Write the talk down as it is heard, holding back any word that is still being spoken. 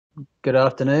Good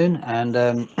afternoon, and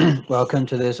welcome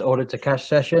to this Order to Cash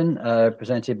session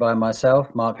presented by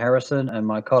myself, Mark Harrison, and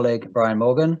my colleague, Brian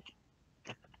Morgan.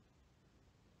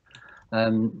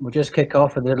 We'll just kick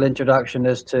off with a little introduction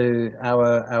as to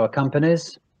our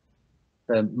companies.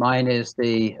 Mine is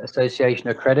the Association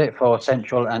of Credit for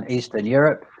Central and Eastern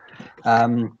Europe.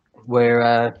 We're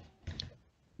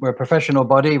a professional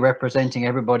body representing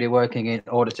everybody working in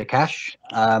order to cash,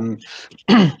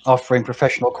 offering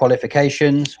professional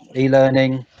qualifications,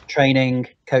 e-learning, training,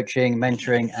 coaching,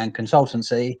 mentoring, and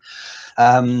consultancy.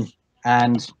 The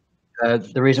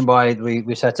reason why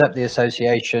we set up the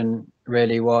association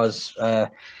really was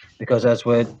because as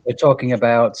we're talking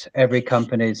about every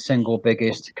company's single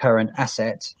biggest current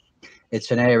asset, it's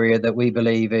an area that we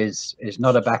believe is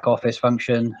not a back office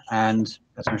function, and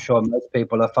as I'm sure most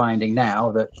people are finding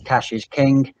now, that cash is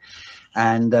king,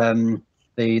 and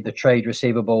the trade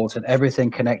receivables and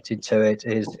everything connected to it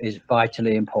is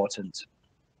vitally important.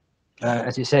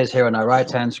 As it says here on our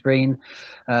right-hand screen,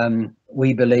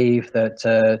 we believe that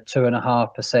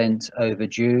 2.5%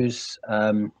 overdues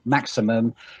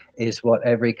maximum is what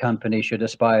every company should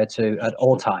aspire to at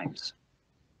all times.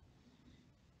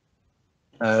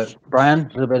 Brian,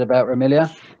 a little bit about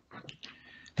Rimilia.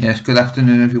 Yes, good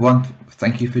afternoon, everyone.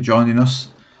 Thank you for joining us.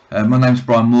 My name's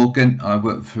Brian Morgan. I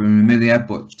work for Rimilia,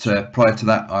 but prior to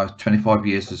that, I was 25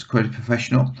 years as a credit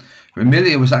professional.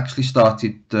 Rimilia was actually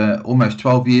started almost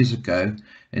 12 years ago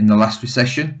in the last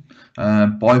recession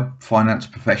by finance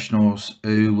professionals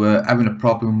who were having a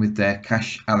problem with their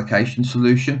cash allocation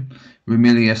solution.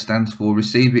 Rimilia stands for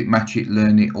Receive It, Match It,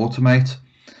 Learn It, Automate,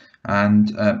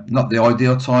 and not the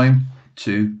ideal time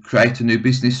to create a new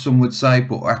business, some would say,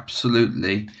 but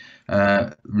absolutely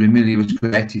Rimilia was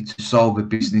created to solve a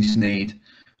business need.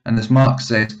 And as Mark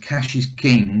said, cash is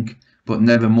king, but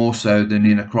never more so than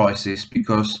in a crisis,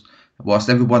 because whilst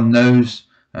everyone knows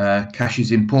cash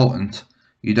is important,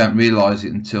 you don't realise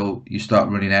it until you start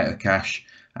running out of cash.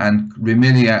 And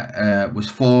Rimilia was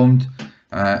formed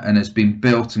and has been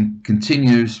built and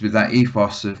continues with that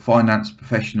ethos of finance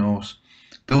professionals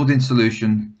building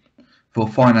solution for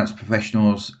finance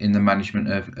professionals in the management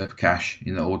of cash,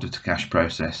 in the order to cash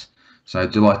process. So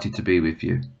delighted to be with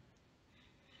you.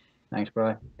 Thanks,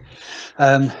 Brian.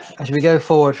 As we go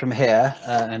forward from here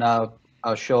in our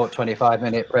short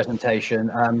 25-minute presentation,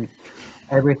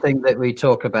 everything that we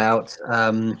talk about,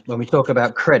 when we talk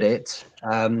about credit,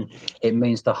 it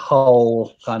means the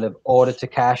whole kind of order to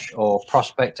cash or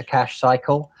prospect to cash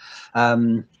cycle.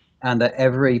 And that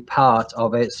every part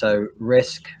of it, so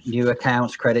risk, new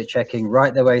accounts, credit checking,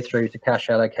 right the way through to cash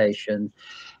allocation,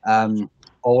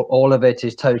 all of it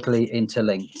is totally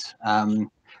interlinked. And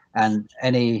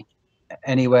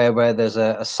anywhere where there's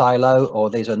a silo or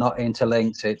these are not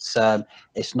interlinked, it's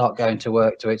not going to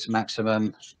work to its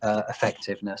maximum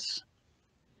effectiveness.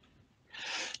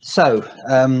 So,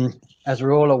 as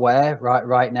we're all aware,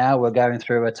 right now we're going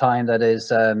through a time that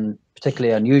is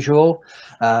particularly unusual,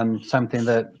 something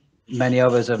that many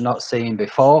of us have not seen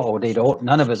before, or indeed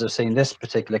none of us have seen this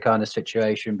particular kind of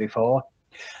situation before.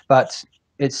 But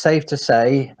it's safe to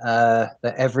say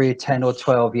that every 10 or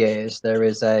 12 years there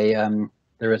is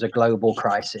a global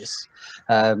crisis.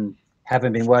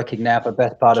 Having been working now for the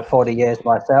best part of 40 years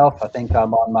myself, I think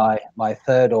I'm on my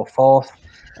third or fourth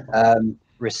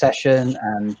recession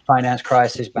and finance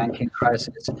crisis, banking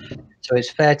crisis. So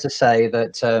it's fair to say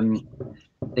that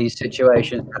these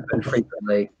situations happen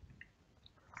frequently.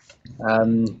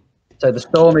 So the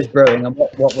storm is brewing, and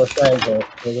what we're saying here,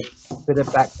 there's a bit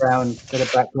of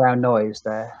background noise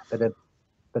there, bit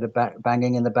of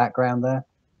banging in the background there.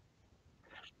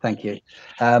 Thank you.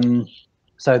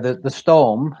 So the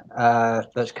storm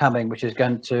that's coming, which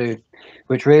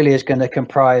really is going to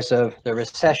comprise of the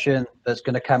recession that's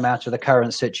going to come out of the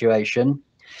current situation.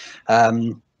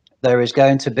 There is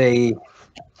going to be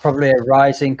probably a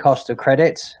rising cost of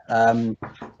credit, so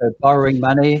borrowing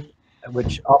money,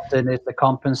 which often is to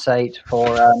compensate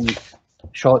for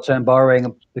short-term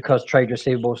borrowing because trade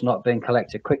receivables not being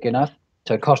collected quick enough.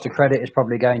 So cost of credit is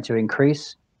probably going to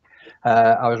increase.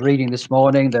 I was reading this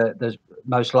morning that there's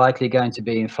most likely going to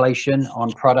be inflation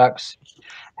on products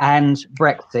and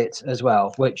Brexit as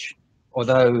well, which,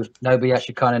 although nobody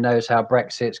actually kind of knows how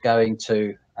Brexit's going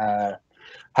to,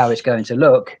 how it's going to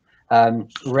look,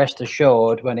 rest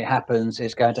assured when it happens,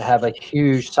 it's going to have a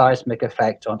huge seismic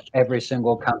effect on every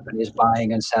single company's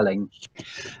buying and selling.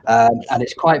 And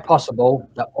it's quite possible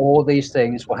that all these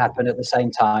things will happen at the same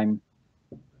time.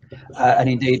 And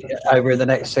indeed, over the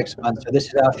next 6 months. So this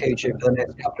is our future for the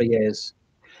next couple of years.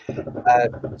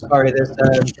 Sorry, there's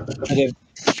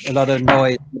a lot of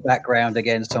noise in the background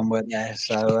again somewhere there,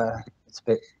 so it's a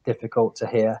bit difficult to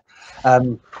hear.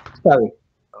 So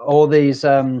all these,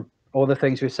 all the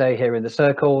things we say here in the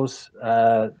circles,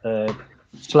 the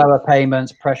slower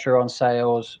payments, pressure on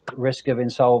sales, risk of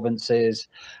insolvencies,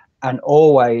 and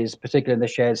always, particularly in the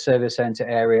shared service centre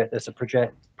area, there's a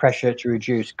pressure to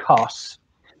reduce costs,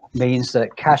 means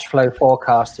that cash flow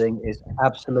forecasting is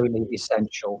absolutely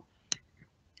essential.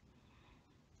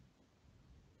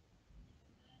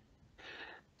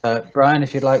 Brian,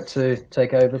 if you'd like to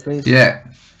take over, please. Yeah,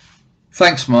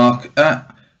 thanks, Mark.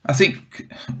 I think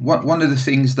one of the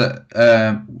things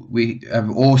that we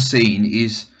have all seen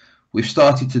is we've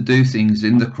started to do things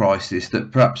in the crisis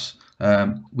that perhaps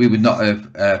we would not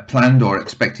have planned or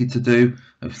expected to do.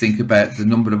 Think about the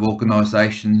number of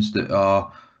organisations that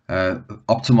are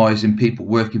optimising people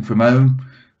working from home,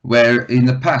 where in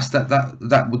the past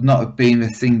that would not have been a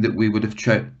thing that we would have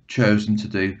chosen to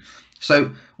do.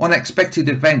 So unexpected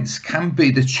events can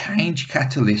be the change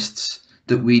catalysts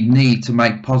that we need to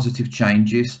make positive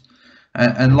changes.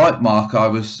 And like Mark, I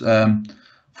was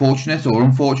fortunate or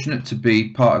unfortunate to be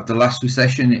part of the last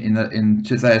recession in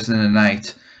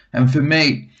 2008. And for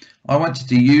me, I wanted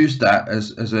to use that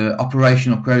as an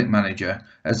operational credit manager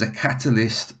as a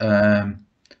catalyst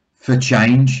for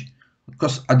change,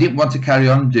 because I didn't want to carry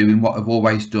on doing what I've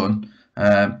always done.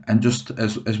 And just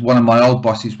as one of my old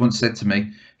bosses once said to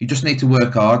me, you just need to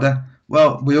work harder.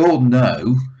 Well, we all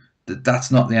know that that's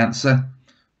not the answer.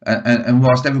 And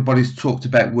whilst everybody's talked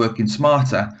about working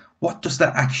smarter, what does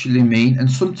that actually mean? And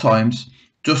sometimes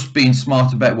just being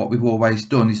smart about what we've always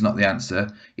done is not the answer.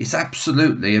 It's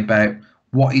absolutely about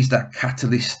what is that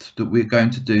catalyst that we're going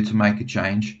to do to make a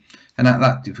change. And at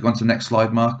that, if we go on to the next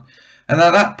slide, Mark. And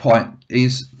at that point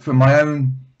is from my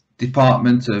own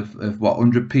department of what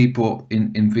 100 people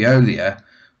in Veolia,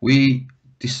 we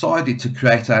decided to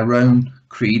create our own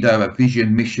credo, a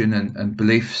vision, mission and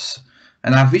beliefs.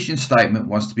 And our vision statement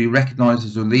was to be recognised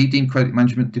as a leading credit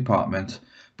management department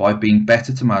by being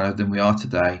better tomorrow than we are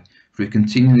today through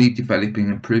continually developing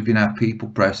and improving our people,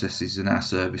 processes and our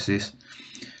services.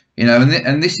 You know,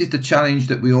 and this is the challenge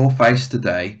that we all face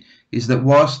today, is that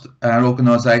whilst our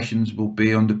organisations will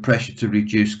be under pressure to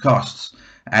reduce costs,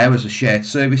 how as a shared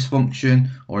service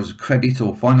function or as a credit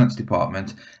or finance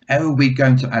department, how are we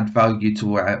going to add value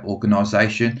to our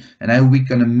organisation, and how are we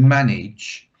going to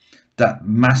manage that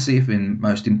massive and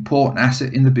most important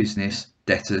asset in the business,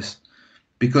 debtors?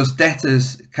 Because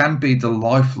debtors can be the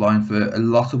lifeline for a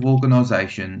lot of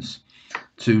organisations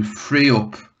to free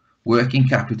up working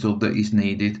capital that is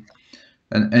needed.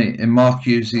 And Mark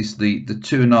uses the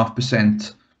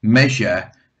 2.5%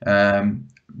 measure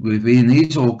within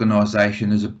his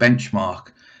organisation as a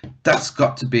benchmark. That's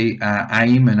got to be our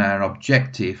aim and our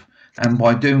objective. And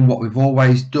by doing what we've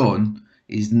always done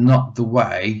is not the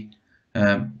way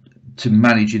to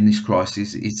managing this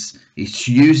crisis. It's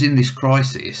using this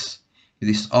crisis,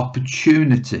 this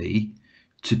opportunity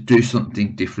to do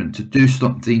something different, to do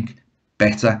something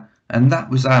better. And that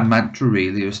was our mantra,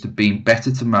 really, as to being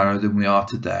better tomorrow than we are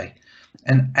today.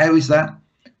 And how is that?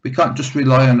 We can't just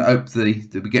rely on hope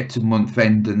that we get to month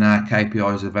end and our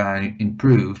KPIs have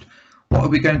improved. What are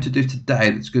we going to do today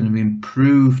that's going to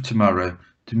improve tomorrow,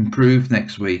 to improve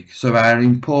next week, so our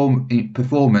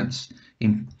performance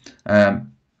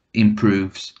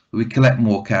improves, we collect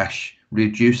more cash,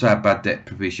 reduce our bad debt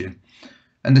provision?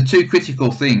 And the two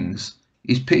critical things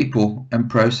is people and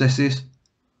processes.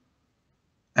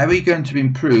 How are you going to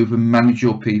improve and manage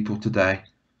your people today?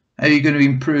 How are you going to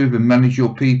improve and manage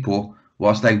your people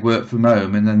whilst they work from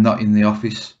home and they're not in the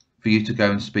office for you to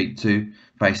go and speak to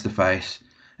face to face?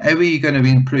 How are you going to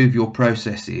improve your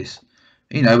processes?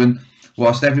 You know, and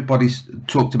whilst everybody's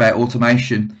talked about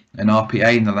automation and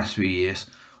RPA in the last few years,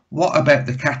 what about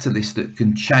the catalyst that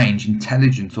can change,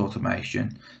 intelligent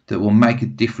automation, that will make a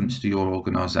difference to your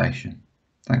organisation?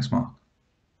 Thanks, Mark.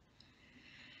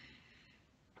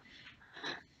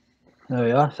 There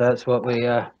we are. So that's what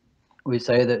we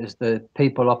say, that is the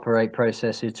people operate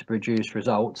processes to produce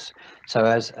results. So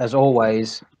as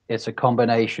always, it's a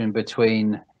combination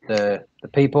between the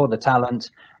people, the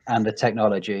talent, and the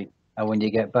technology. And when you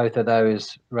get both of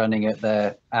those running at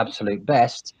their absolute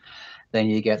best, then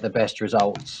you get the best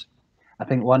results. I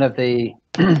think one of the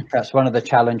perhaps one of the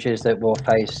challenges that we'll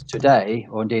face today,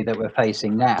 or indeed that we're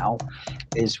facing now,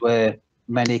 is where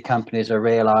many companies are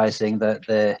realizing that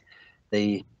there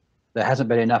hasn't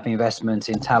been enough investment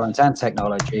in talent and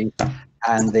technology,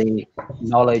 and the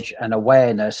knowledge and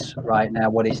awareness right now,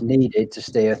 what is needed to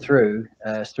steer through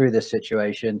this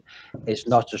situation, is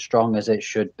not as strong as it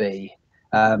should be.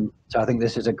 So I think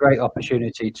this is a great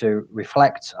opportunity to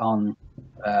reflect on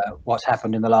what's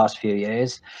happened in the last few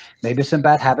years, maybe some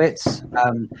bad habits,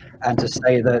 and to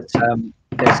say that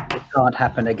this can't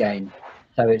happen again.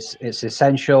 So it's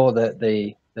essential that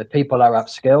the people are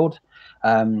upskilled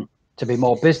to be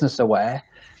more business aware,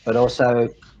 but also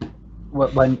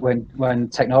when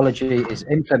technology is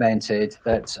implemented,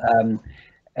 that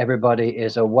everybody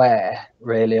is aware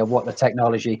really of what the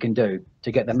technology can do.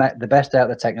 To get the best out of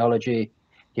the technology,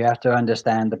 you have to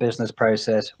understand the business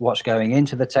process, what's going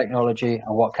into the technology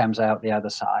and what comes out the other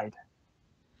side.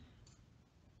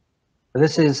 So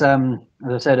this is, as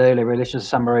I said earlier, really just a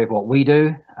summary of what we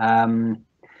do.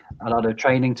 A lot of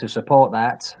training to support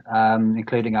that,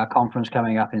 including our conference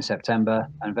coming up in September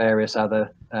and various other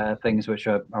things which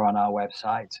are on our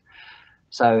website.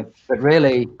 So, but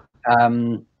really,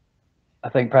 I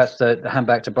think perhaps to hand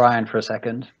back to Brian for a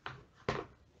second.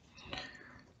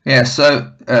 Yeah,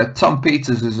 so Tom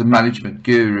Peters is a management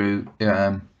guru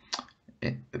in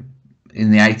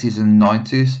the 80s and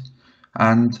 90s,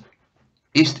 and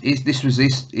his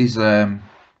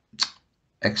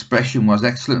expression was,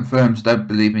 excellent firms don't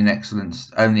believe in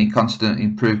excellence, only in constant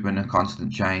improvement and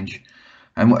constant change.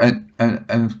 And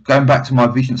going back to my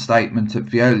vision statement at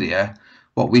Veolia,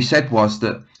 what we said was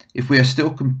that if we are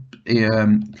still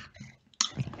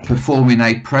performing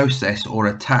a process or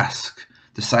a task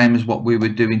the same as what we were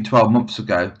doing 12 months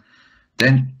ago,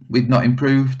 then we've not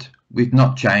improved, we've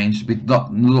not changed, we've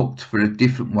not looked for a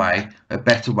different way, a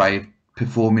better way of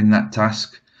performing that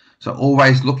task. So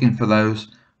always looking for those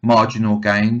marginal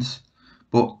gains.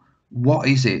 But what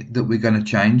is it that we're going to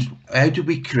change? How do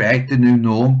we create the new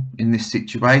norm in this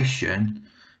situation?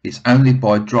 It's only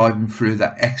by driving through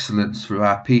that excellence through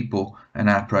our people and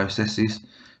our processes.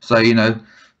 So, you know,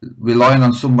 relying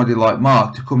on somebody like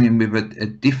Mark to come in with a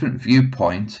different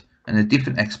viewpoint and a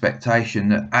different expectation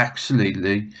that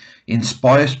actually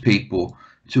inspires people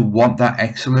to want that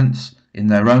excellence in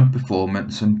their own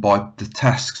performance and by the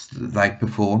tasks that they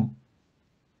perform.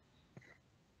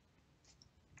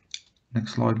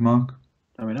 Next slide, Mark.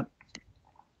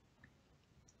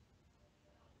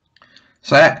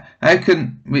 So how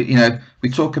can we, you know, we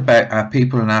talk about our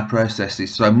people and our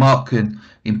processes. So Mark can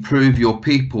improve your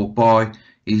people by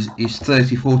his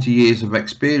 30-40 years of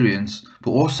experience,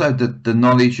 but also the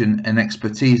knowledge and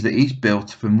expertise that he's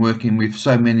built from working with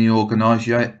so many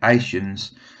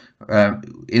organisations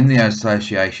in the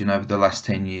association over the last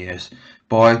 10 years,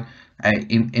 by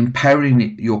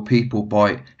empowering your people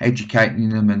by educating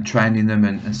them and training them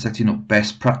and setting up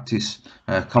best practice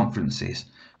conferences.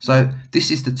 So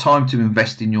this is the time to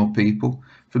invest in your people.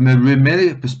 From a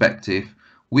Rimilia perspective,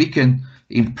 we can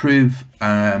improve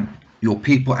your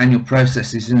people and your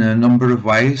processes in a number of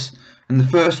ways. And the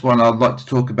first one I'd like to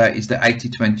talk about is the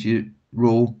 80-20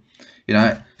 rule. You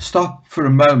know, stop for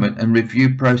a moment and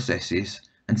review processes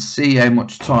and see how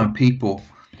much time people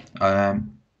are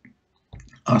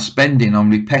spending on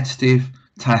repetitive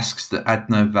tasks that add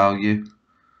no value.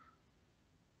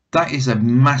 That is a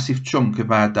massive chunk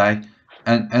of our day.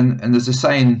 And there's a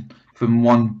saying from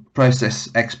one process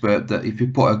expert that if you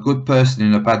put a good person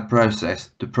in a bad process,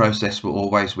 the process will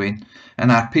always win.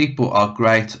 And our people are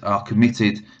great, are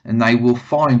committed, and they will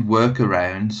find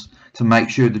workarounds to make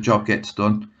sure the job gets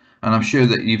done. And I'm sure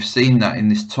that you've seen that in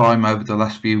this time over the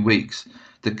last few weeks,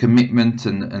 the commitment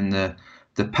and the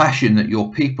passion that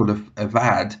your people have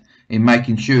had in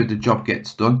making sure the job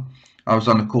gets done. I was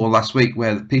on a call last week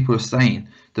where the people are saying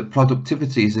that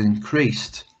productivity has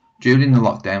increased during the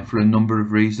lockdown for a number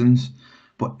of reasons.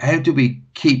 But how do we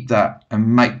keep that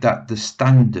and make that the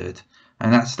standard?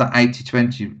 And that's the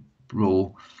 80-20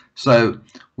 rule. So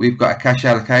we've got a cash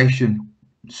allocation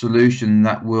solution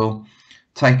that will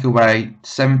take away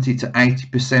 70 to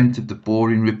 80% of the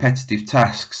boring repetitive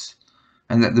tasks,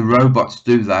 and let the robots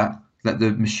do that, let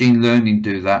the machine learning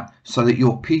do that, so that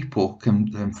your people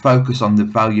can focus on the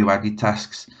value added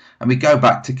tasks. And we go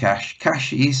back to cash.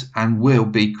 Cash is and will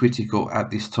be critical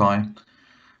at this time.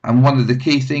 And one of the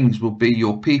key things will be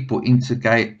your people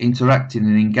interacting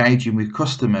and engaging with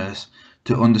customers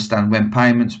to understand when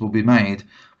payments will be made.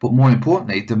 But more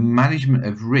importantly, the management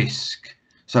of risk.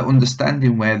 So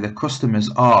understanding where the customers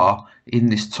are in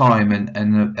this time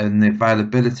and the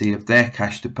availability of their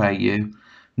cash to pay you.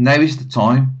 Now is the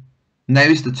time. Now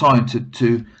is the time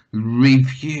to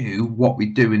review what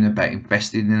we're doing about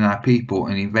investing in our people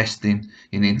and investing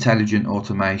in intelligent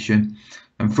automation.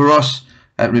 And for us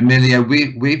at Rimilia,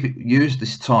 we've used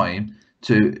this time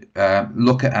to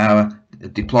look at our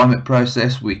deployment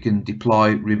process. We can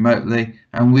deploy remotely,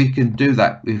 and we can do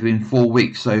that within 4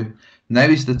 weeks. So now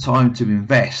is the time to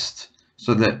invest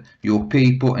so that your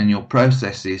people and your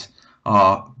processes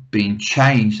are being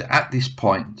changed at this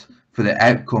point for the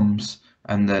outcomes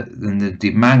and the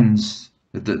demands.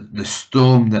 The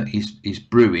storm that is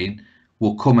brewing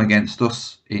will come against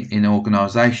us in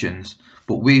organisations,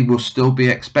 but we will still be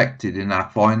expected in our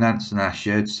finance and our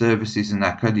shared services and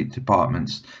our credit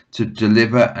departments to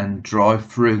deliver and drive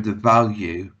through the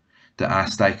value that our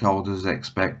stakeholders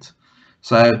expect.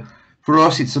 So for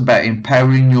us, it's about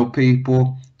empowering your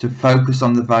people to focus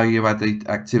on the value-added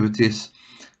activities.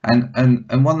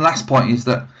 And one last point is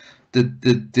that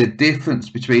the difference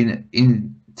between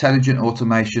intelligent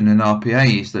automation and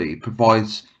RPA is that it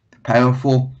provides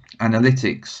powerful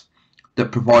analytics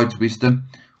that provides wisdom.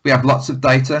 We have lots of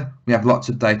data. We have lots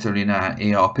of data in our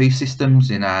ERP systems,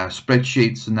 in our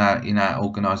spreadsheets, and in our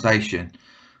organisation.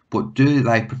 But do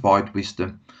they provide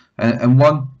wisdom? And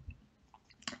one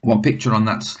picture on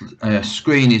that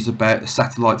screen is about a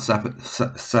satellite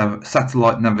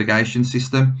navigation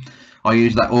system. I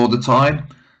use that all the time,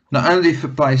 not only for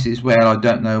places where I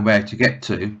don't know where to get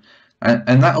to,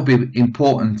 and that will be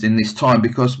important in this time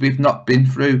because we've not been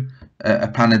through a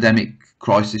pandemic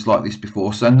crisis like this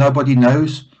before, so nobody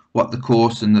knows what the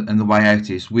course and the way out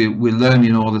is. We're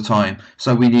learning all the time,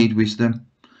 so we need wisdom.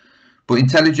 But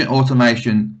intelligent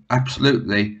automation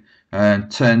absolutely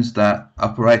turns that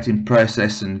operating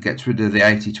process and gets rid of the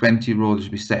 80-20 rule, as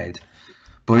we said.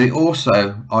 But it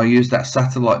also, I use that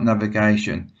satellite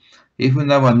navigation. Even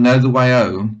though I know the way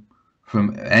home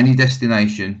from any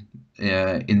destination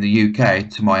in the UK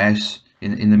to my house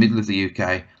in the middle of the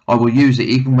UK, I will use it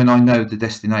even when I know the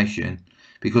destination,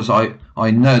 because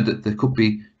I know that there could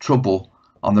be trouble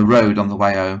on the road on the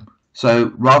way home.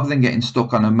 So rather than getting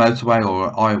stuck on a motorway or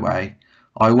a highway,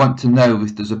 I want to know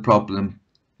if there's a problem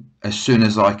as soon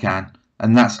as I can.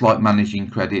 And that's like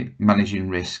managing credit, managing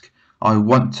risk. I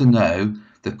want to know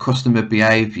the customer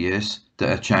behaviours that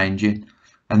are changing.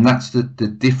 And that's the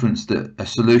difference that a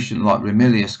solution like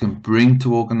Rimilia can bring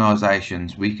to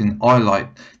organisations. We can highlight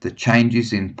the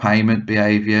changes in payment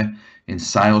behaviour, in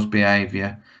sales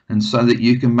behaviour, and so that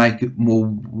you can make more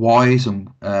wise and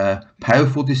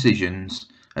powerful decisions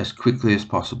as quickly as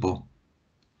possible.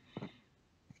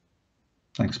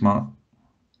 Thanks, Mark.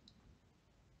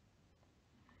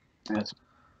 That's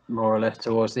more or less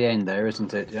towards the end there,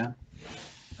 isn't it? Yeah.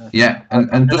 Yeah,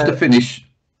 and just to finish,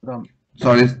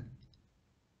 sorry.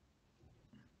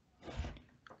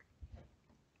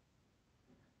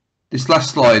 This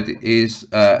last slide is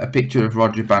a picture of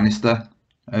Roger Bannister,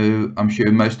 who I'm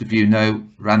sure most of you know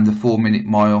ran the 4-minute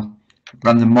mile,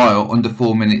 ran the mile under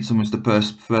 4 minutes, and was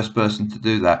the first person to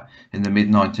do that in the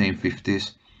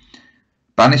mid-1950s.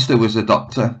 Bannister was a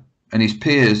doctor, and his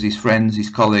peers, his friends, his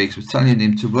colleagues were telling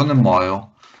him to run a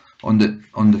mile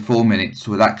under 4 minutes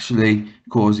would actually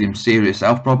cause him serious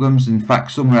health problems. In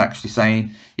fact, some were actually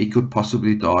saying he could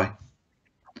possibly die.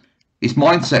 His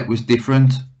mindset was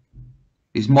different.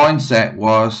 His mindset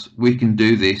was, we can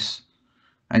do this,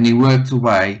 and he worked a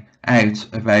way out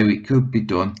of how it could be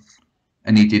done,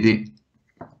 and he did it.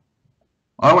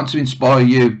 I want to inspire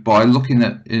you by looking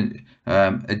at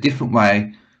a different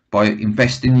way, by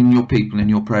investing in your people and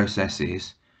your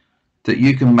processes, that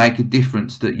you can make a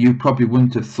difference that you probably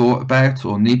wouldn't have thought about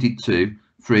or needed to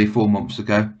 3 or 4 months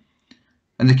ago.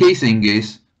 And the key thing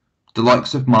is, the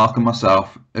likes of Mark and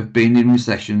myself have been in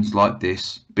recessions like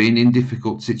this, been in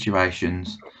difficult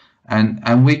situations,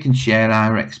 and we can share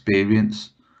our experience.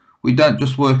 We don't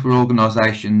just work for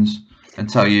organisations and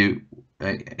tell you,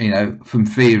 from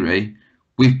theory.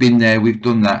 We've been there, we've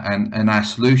done that, and our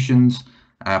solutions,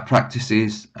 our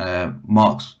practices,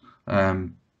 Mark's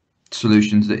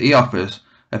solutions that he offers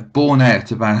have borne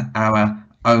out of our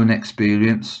own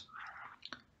experience.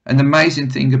 And the amazing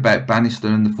thing about Bannister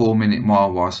and the 4-minute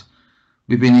mile was,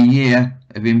 within a year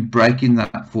of him breaking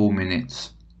that 4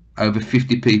 minutes, over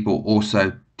 50 people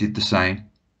also did the same.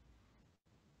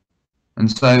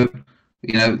 And so,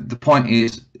 the point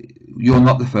is, you're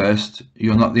not the first,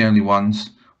 you're not the only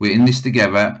ones. We're in this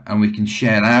together, and we can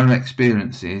share our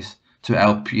experiences to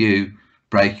help you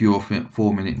break your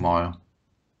 4-minute mile.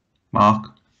 Mark?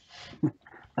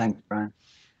 Thanks, Brian.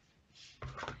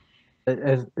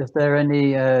 Is there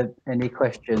any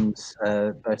questions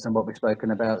based on what we've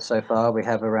spoken about so far? We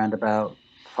have around about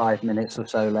 5 minutes or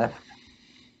so left.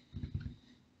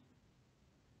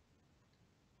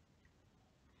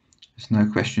 There's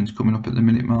no questions coming up at the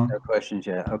minute, Mark. No questions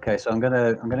yet. Okay, so I'm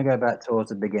gonna go back towards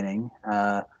the beginning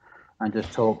and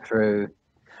just talk through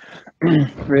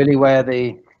really where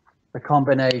the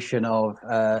combination of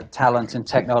talent and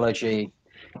technology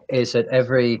is at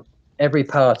every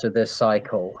part of this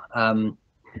cycle.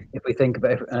 If we think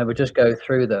about it, and I would just go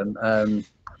through them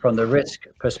from the risk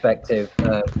perspective,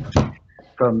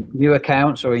 from new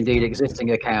accounts or indeed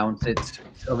existing accounts, it's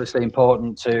obviously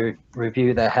important to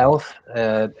review their health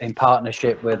in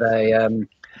partnership with a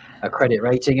credit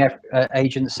rating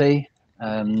agency.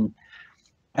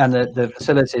 and the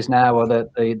facilities now are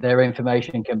that their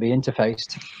information can be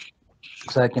interfaced,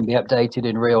 so it can be updated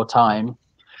in real time.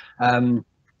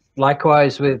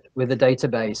 Likewise with the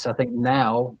database, I think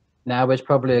now is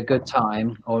probably a good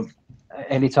time, or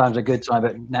any time's a good time,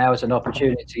 but now is an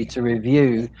opportunity to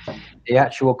review the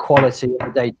actual quality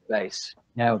of the database.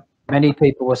 Now, many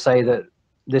people will say that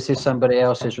this is somebody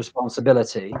else's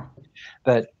responsibility,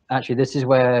 but actually this is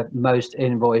where most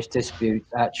invoice disputes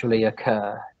actually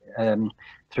occur,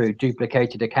 through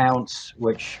duplicated accounts,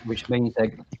 which means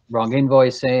they're wrong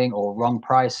invoicing or wrong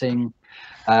pricing.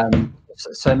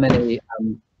 So many,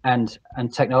 and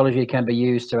technology can be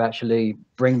used to actually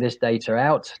bring this data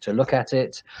out, to look at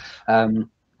it,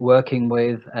 working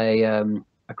with a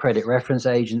credit reference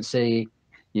agency.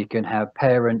 You can have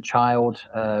parent-child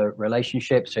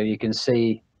relationships, so you can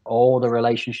see all the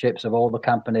relationships of all the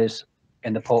companies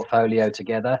in the portfolio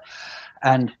together.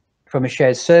 And from a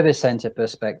shared service center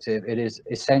perspective, it is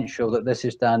essential that this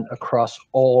is done across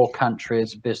all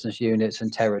countries, business units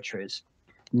and territories,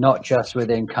 not just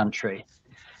within country,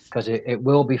 because it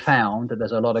will be found that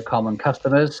there's a lot of common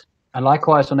customers, and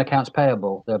likewise on accounts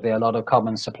payable, there'll be a lot of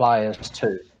common suppliers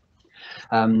too.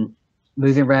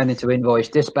 Moving around into invoice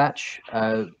dispatch,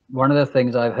 one of the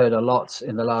things I've heard a lot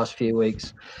in the last few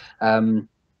weeks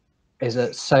is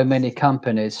that so many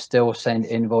companies still send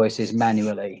invoices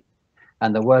manually,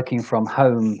 and the working from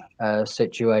home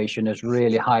situation has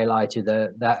really highlighted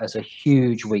that as a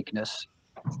huge weakness.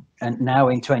 And now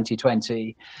in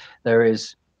 2020, there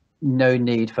is no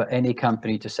need for any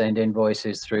company to send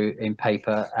invoices through in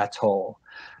paper at all.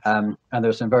 And there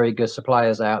are some very good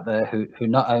suppliers out there who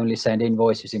not only send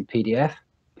invoices in PDF,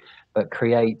 but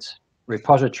create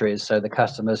repositories so the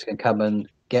customers can come and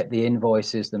get the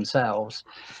invoices themselves.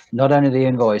 Not only the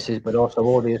invoices, but also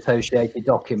all the associated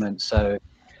documents. So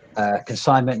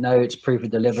consignment notes, proof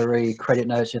of delivery, credit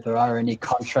notes if there are any,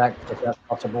 contracts if that's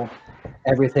possible.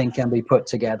 Everything can be put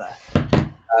together.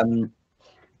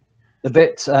 The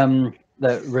bit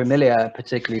that Rimilia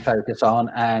particularly focus on,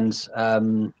 and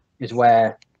is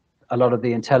where a lot of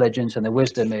the intelligence and the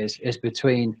wisdom is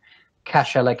between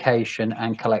cash allocation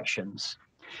and collections.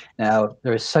 Now,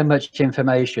 there is so much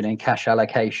information in cash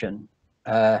allocation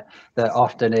that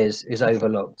often is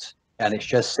overlooked, and it's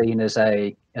just seen as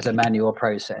a manual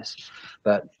process.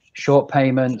 But short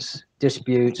payments,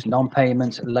 disputes,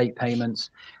 non-payments, late payments,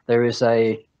 there's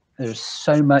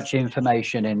so much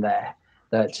information in there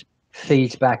that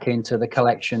feeds back into the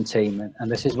collection team.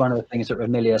 And this is one of the things that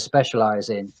Rimilia specialize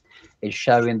in, is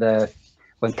showing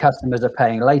when customers are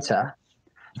paying later,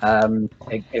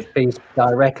 it feeds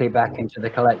directly back into the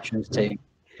collections team,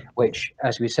 which,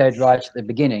 as we said right at the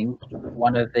beginning,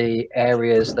 one of the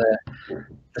areas that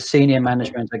the senior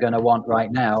management are going to want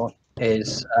right now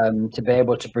is to be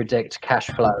able to predict cash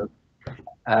flow.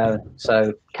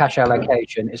 So cash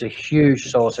allocation is a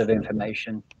huge source of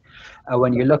information.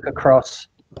 When you look across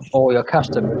all your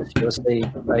customers, you'll see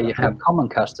where you have common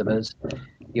customers,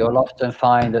 you'll often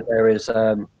find that there is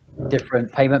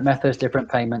different payment methods, different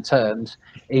payment terms,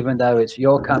 even though it's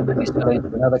your company selling to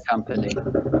another company,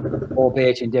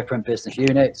 albeit in different business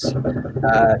units,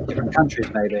 different countries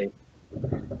maybe.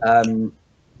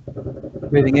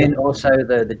 Moving in also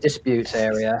the disputes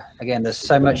area, again, there's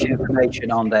so much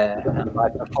information on there, and by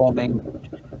performing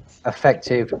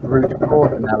effective root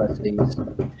cause analyses,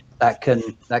 that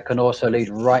can also lead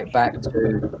right back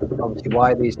to obviously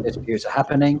why these disputes are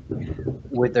happening,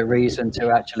 with the reason to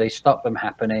actually stop them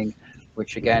happening,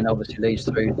 which again obviously leads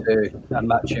through to a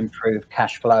much improved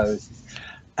cash flow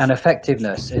and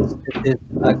effectiveness.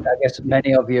 I guess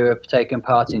many of you have taken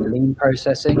part in lean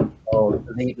processing or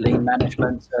lean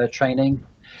management training,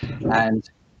 and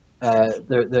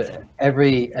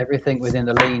everything within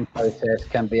the lean process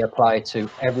can be applied to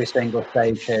every single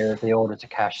stage here of the order to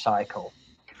cash cycle.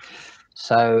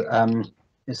 So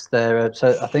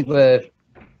so I think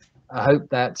I hope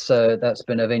that's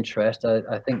been of interest.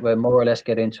 I think we're more or less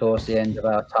getting towards the end of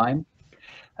our time.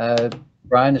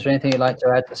 Brian, is there anything you'd like to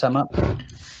add to sum up?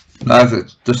 No,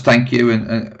 just thank you,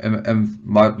 and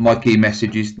my key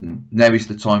message is now is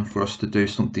the time for us to do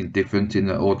something different in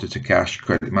the order to cash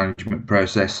credit management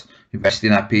process. Invest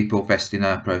in our people, invest in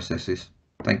our processes.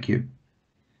 Thank you.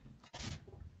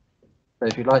 So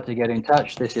if you'd like to get in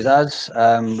touch, this is us.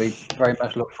 We very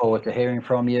much look forward to hearing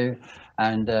from you,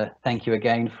 and thank you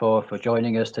again for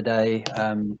joining us today.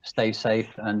 Stay safe,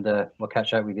 and we'll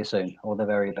catch up with you soon. All the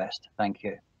very best. Thank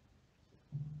you.